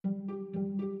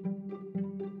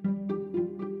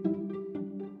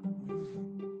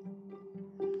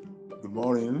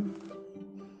morning,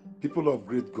 people of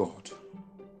great God.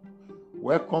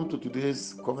 Welcome to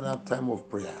today's covenant time of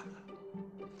prayer.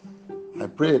 I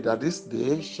pray that this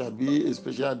day shall be a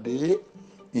special day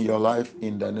in your life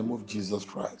in the name of Jesus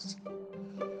Christ.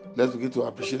 Let's begin to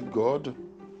appreciate God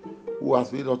who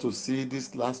has made us to see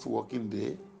this last working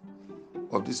day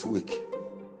of this week.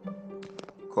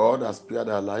 God has spared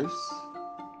our lives.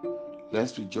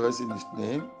 Let's rejoice in His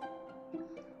name.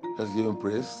 Let's give Him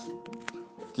praise.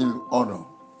 Give Him honor.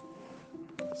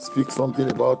 Speak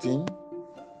something about Him.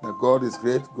 That God is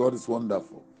great. God is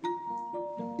wonderful.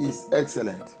 He's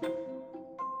excellent.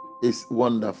 He's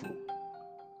wonderful.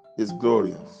 He's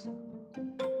glorious.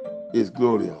 He's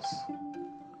glorious.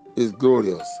 He's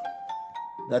glorious.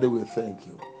 Daddy, we thank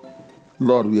you.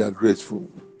 Lord, we are grateful.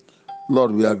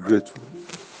 Lord, we are grateful.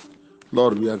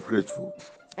 Lord, we are grateful.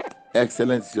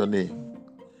 Excellent is your name.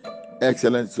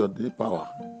 Excellent is your power.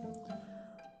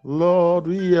 Lord,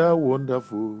 we are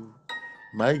wonderful.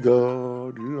 My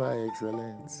God, you are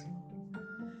excellent.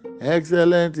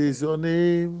 Excellent is your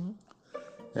name.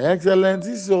 Excellent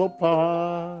is your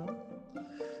power.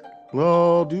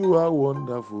 Lord, you are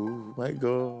wonderful. My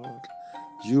God,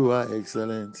 you are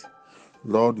excellent.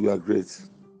 Lord, you are great.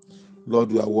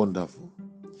 Lord, you are wonderful.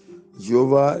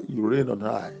 Jehovah, you reign on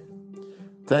high.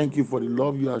 Thank you for the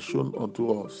love you have shown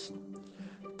unto us.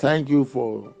 Thank you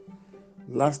for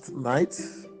last night.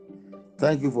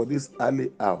 Thank you for this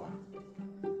early hour.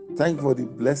 Thank you for the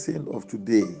blessing of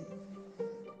today.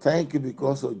 Thank you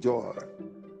because of joy.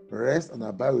 Rest and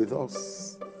abide with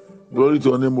us. Glory to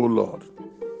your name, O Lord.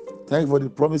 Thank you for the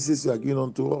promises you are giving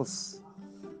unto us.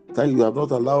 Thank you have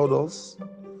not allowed us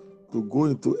to go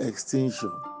into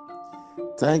extinction.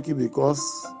 Thank you because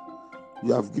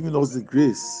you have given us the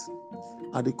grace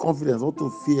and the confidence not to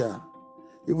fear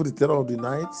even the terror of the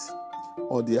night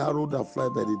or the arrow that fly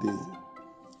by the day.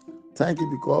 Thank you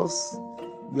because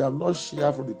we have not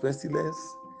shared from the pestilence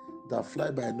that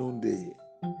fly by noonday.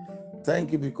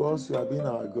 Thank you because you have been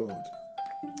our God.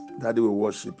 Daddy will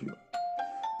worship you.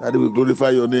 Daddy will glorify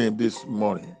your name this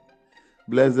morning.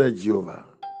 Blessed Jehovah.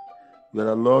 You are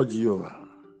the Lord Jehovah.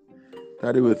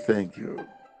 Daddy will thank you.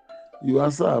 You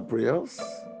answer our prayers.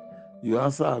 You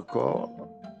answer our call.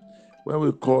 When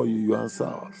we call you, you answer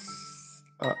us.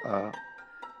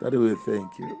 Daddy will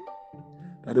thank you.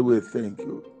 Daddy will thank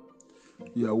you.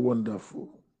 You are wonderful.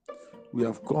 We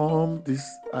have come this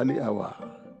early hour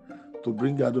to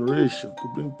bring adoration,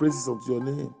 to bring praises unto your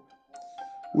name.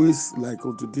 Who is like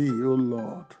unto thee, O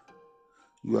Lord?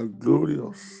 You are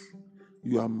glorious.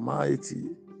 You are mighty.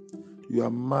 You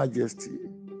are majesty.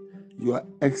 You are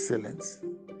excellent.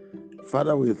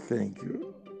 Father, we thank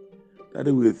you.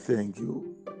 Daddy, we thank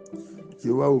you.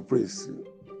 Jehovah will praise you.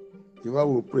 Jehovah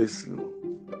will praise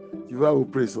you. Jehovah will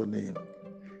praise your name.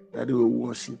 Daddy will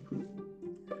worship you.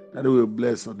 Daddy will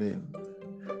bless your name.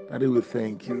 Daddy will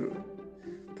thank you.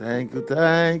 Thank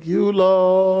you,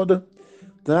 Lord.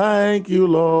 Thank you,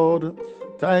 Lord.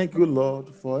 Thank you, Lord,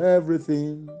 for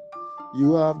everything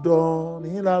you have done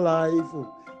in our life.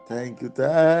 Thank you,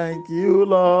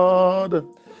 Lord.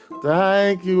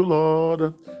 Thank you,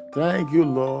 Lord. Thank you,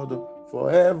 Lord,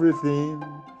 for everything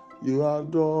you have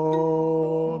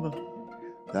done.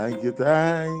 Thank you,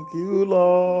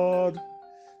 Lord.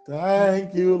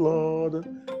 Thank you, Lord.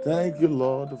 Thank you,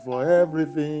 Lord, for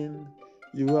everything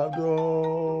you have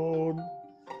done.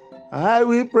 I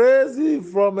will praise you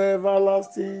from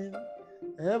everlasting,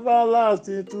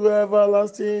 everlasting to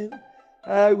everlasting.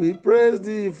 I will praise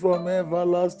thee from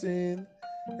everlasting,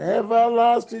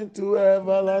 everlasting to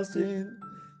everlasting.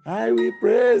 I will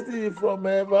praise thee from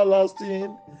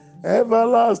everlasting,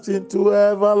 everlasting to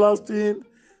everlasting.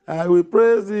 I will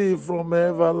praise thee from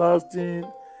everlasting,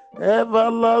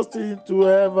 everlasting to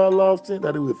everlasting.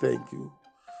 Daddy, we thank you.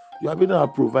 You have been our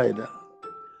provider.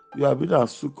 You have been our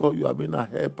succor. You have been our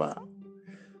helper.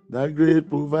 That great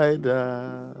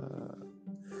provider.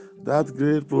 That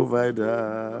great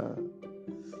provider.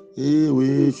 He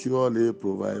will surely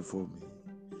provide for me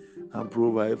and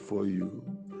provide for you.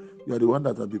 You are the one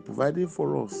that will be providing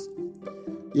for us.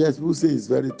 Yes, people say it's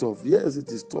very tough. Yes, it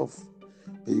is tough.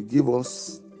 But you give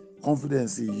us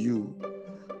confidence in you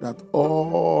that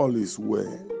all is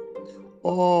well.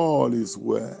 All is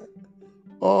well.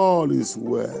 All is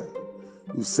well.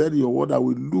 You said in your word that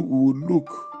we will look.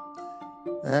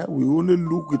 We only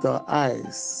look with our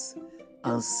eyes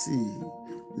and see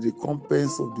the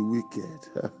recompense of the wicked.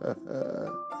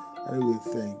 And we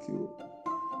thank you.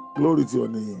 Glory to your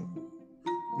name.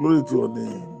 Glory to your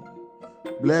name.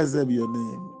 Blessed be your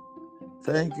name.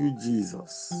 Thank you,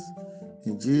 Jesus.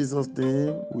 In Jesus'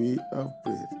 name we have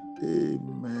prayed.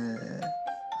 Amen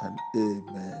and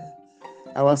amen.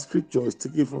 Our scripture is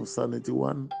taken from Psalm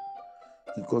 81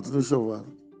 in continuation of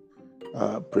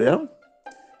our prayer. I'm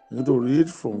going to read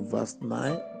from verse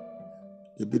 9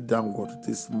 a bit downward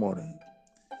this morning.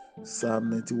 Psalm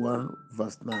 91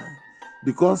 verse 9.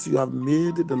 Because you have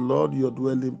made the Lord your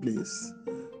dwelling place,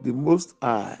 the Most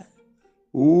High,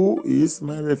 who is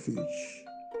my refuge.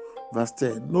 Verse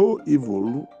 10. No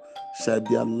evil shall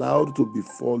be allowed to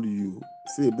befall you.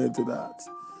 Say amen to that.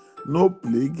 No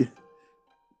plague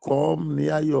come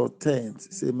near your tent.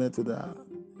 Say amen to that.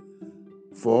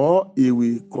 For he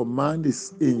will command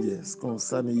his angels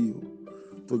concerning you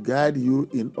to guide you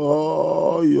in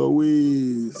all your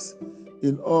ways.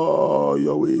 In all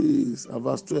your ways. And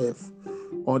verse 12.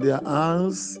 On their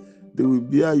hands they will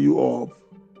bear you up,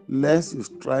 lest you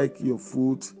strike your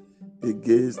foot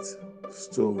against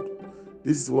stone.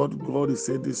 This is what God is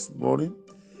saying this morning.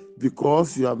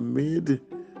 Because you have made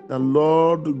the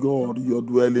Lord God your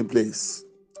dwelling place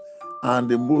and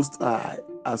the Most High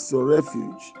as your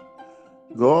refuge.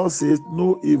 God says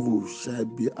no evil shall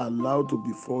be allowed to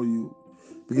befall you.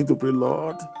 Begin to pray,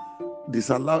 Lord,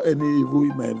 disallow any evil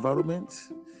in my environment.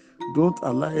 Don't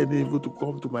allow any evil to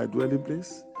come to my dwelling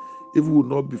place. Evil will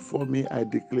not befall me, I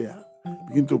declare.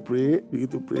 Begin to pray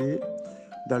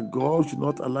that God should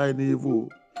not allow any evil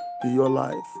in your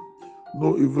life.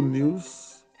 No evil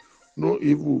news, no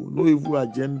evil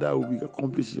agenda will be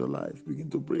accomplished in your life. Begin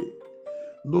to pray.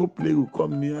 No plague will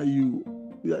come near you.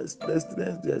 There is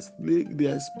pestilence, there is plague,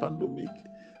 there is pandemic.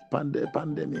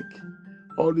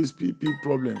 All these people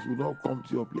problems will not come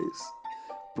to your place.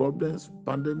 Problems,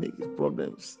 pandemic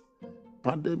problems,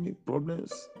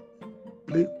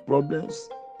 plague problems,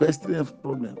 pestilence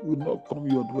problems will not come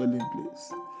your dwelling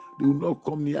place. They will not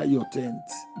come near your tent.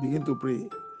 Begin to pray.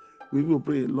 We will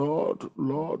pray, Lord,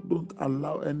 don't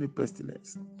allow any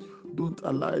pestilence. Don't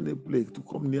allow any plague to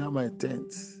come near my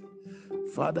tent.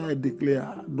 Father, I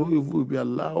declare no evil will be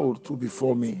allowed to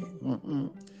befall me.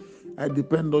 I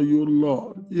depend on you,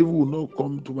 Lord. Evil will not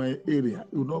come to my area.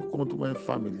 It will not come to my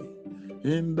family.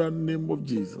 In the name of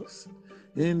Jesus.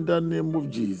 In the name of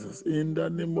Jesus. In the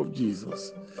name of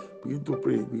Jesus. Begin to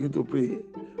pray. Begin to pray.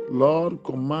 Lord,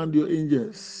 command your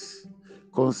angels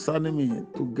concerning me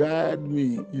to guide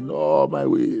me in all my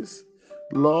ways.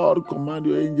 Lord, command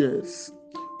your angels.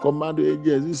 Command your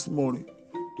angels this morning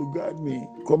to guide me.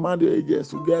 Command your angels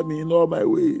to guide me in all my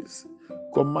ways.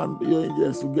 Command your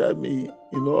angels to guide me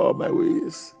in all my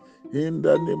ways. In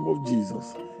the name of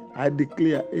Jesus, I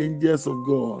declare angels of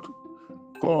God,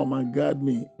 come and guide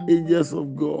me. Angels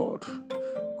of God,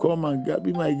 come and guide.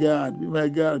 Be my God, be my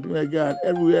God, be my God.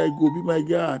 Everywhere I go, be my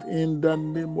God. In the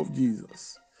name of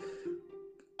Jesus.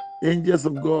 Angels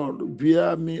of God,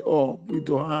 bear me up with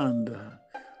your hand.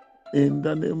 In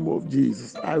the name of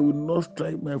Jesus, I will not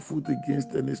strike my foot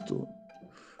against any stone.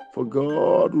 For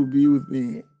God will be with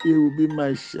me. He will be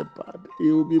my shepherd.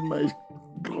 He will be my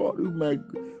God,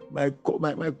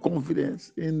 my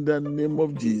confidence in the name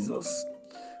of Jesus.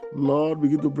 Lord,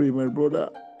 begin to pray, my brother.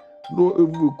 No evil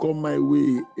will come my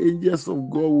way. Angels of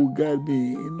God will guide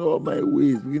me in all my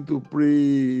ways. Begin to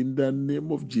pray in the name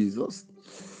of Jesus.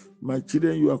 My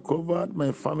children, you are covered.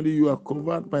 My family, you are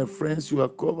covered. My friends, you are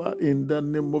covered in the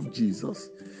name of Jesus.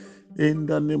 In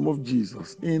the name of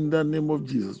Jesus. In the name of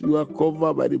Jesus. You are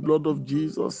covered by the blood of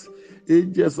Jesus.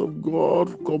 Angels of God,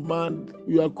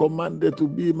 you are commanded to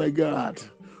be my God.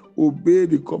 Obey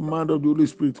the command of the Holy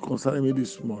Spirit concerning me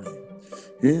this morning.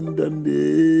 In the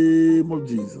name of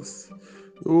Jesus.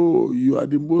 Oh, you are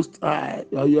the Most High.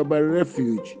 You are my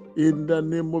refuge. In the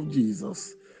name of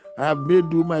Jesus. I have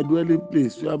made you my dwelling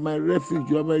place. You are my refuge.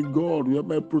 You are my God. You are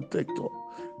my protector.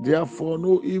 Therefore,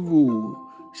 no evil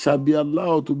shall be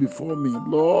allowed to befall me.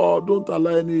 Lord, don't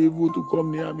allow any evil to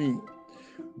come near me.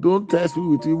 Don't test me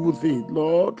with evil things.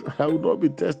 Lord, I will not be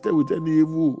tested with any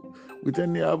evil, with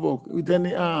any havoc, with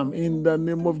any harm in the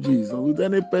name of Jesus. With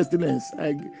any pestilence,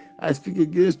 I speak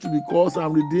against you because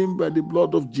I'm redeemed by the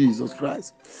blood of Jesus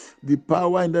Christ. The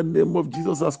power in the name of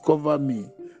Jesus has covered me.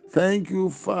 Thank you,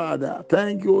 Father.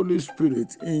 Thank you, Holy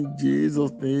Spirit. In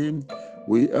Jesus' name,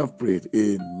 we have prayed.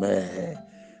 Amen.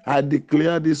 I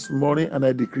declare this morning and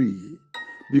I decree,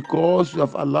 because you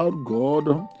have allowed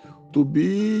God to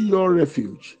be your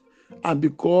refuge, and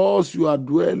because you are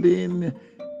dwelling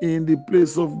in the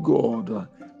place of God,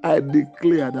 I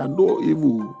declare that no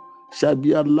evil shall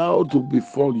be allowed to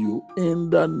befall you in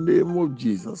the name of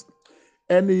Jesus.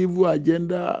 Any evil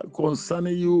agenda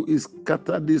concerning you is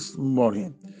scattered this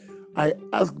morning. I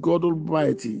ask God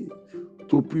Almighty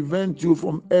to prevent you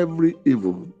from every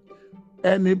evil.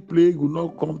 Any plague will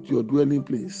not come to your dwelling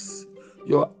place.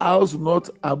 Your house will not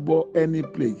abhor any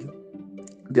plague.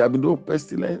 There will be no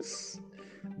pestilence.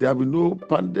 There will be no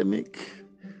pandemic.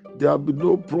 There will be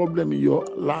no problem in your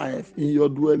life, in your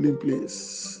dwelling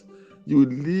place. You will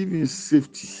live in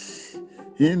safety.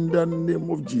 In the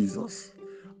name of Jesus,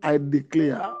 I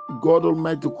declare, God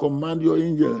Almighty, to command your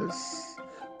angels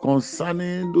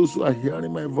concerning those who are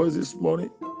hearing my voice this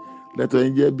morning. Let your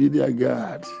angel be their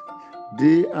guard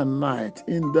day and night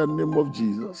in the name of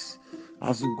Jesus.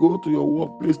 As you go to your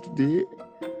workplace today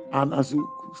and as you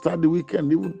start the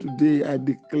weekend, even today, I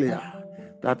declare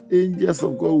that angels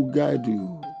of God will guide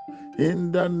you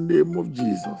in the name of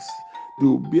Jesus. They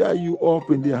will bear you up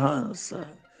in their hands.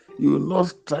 You will not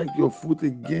strike your foot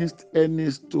against any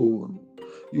stone.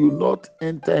 You will not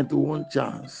enter into one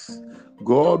chance.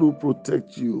 God will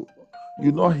protect you.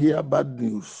 You will not hear bad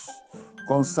news.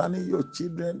 Concerning your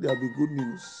children, there will be good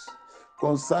news.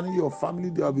 Concerning your family,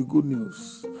 there will be good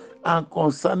news. And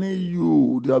concerning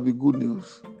you, there will be good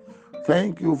news.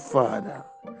 Thank you, Father.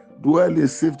 Dwell in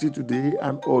safety today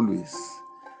and always.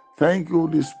 Thank you,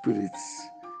 Holy Spirit.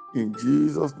 In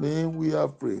Jesus' name we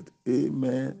have prayed.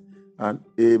 Amen and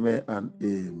amen and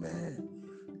amen.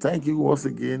 Thank you once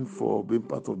again for being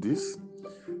part of this.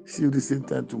 See you the same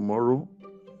time tomorrow.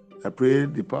 I pray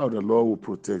the power of the Lord will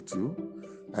protect you.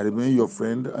 I remain your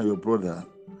friend and your brother,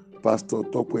 Pastor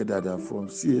Tokwe Dada from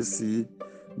CAC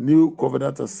New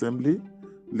Covenant Assembly,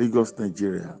 Lagos,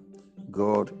 Nigeria.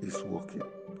 God is working.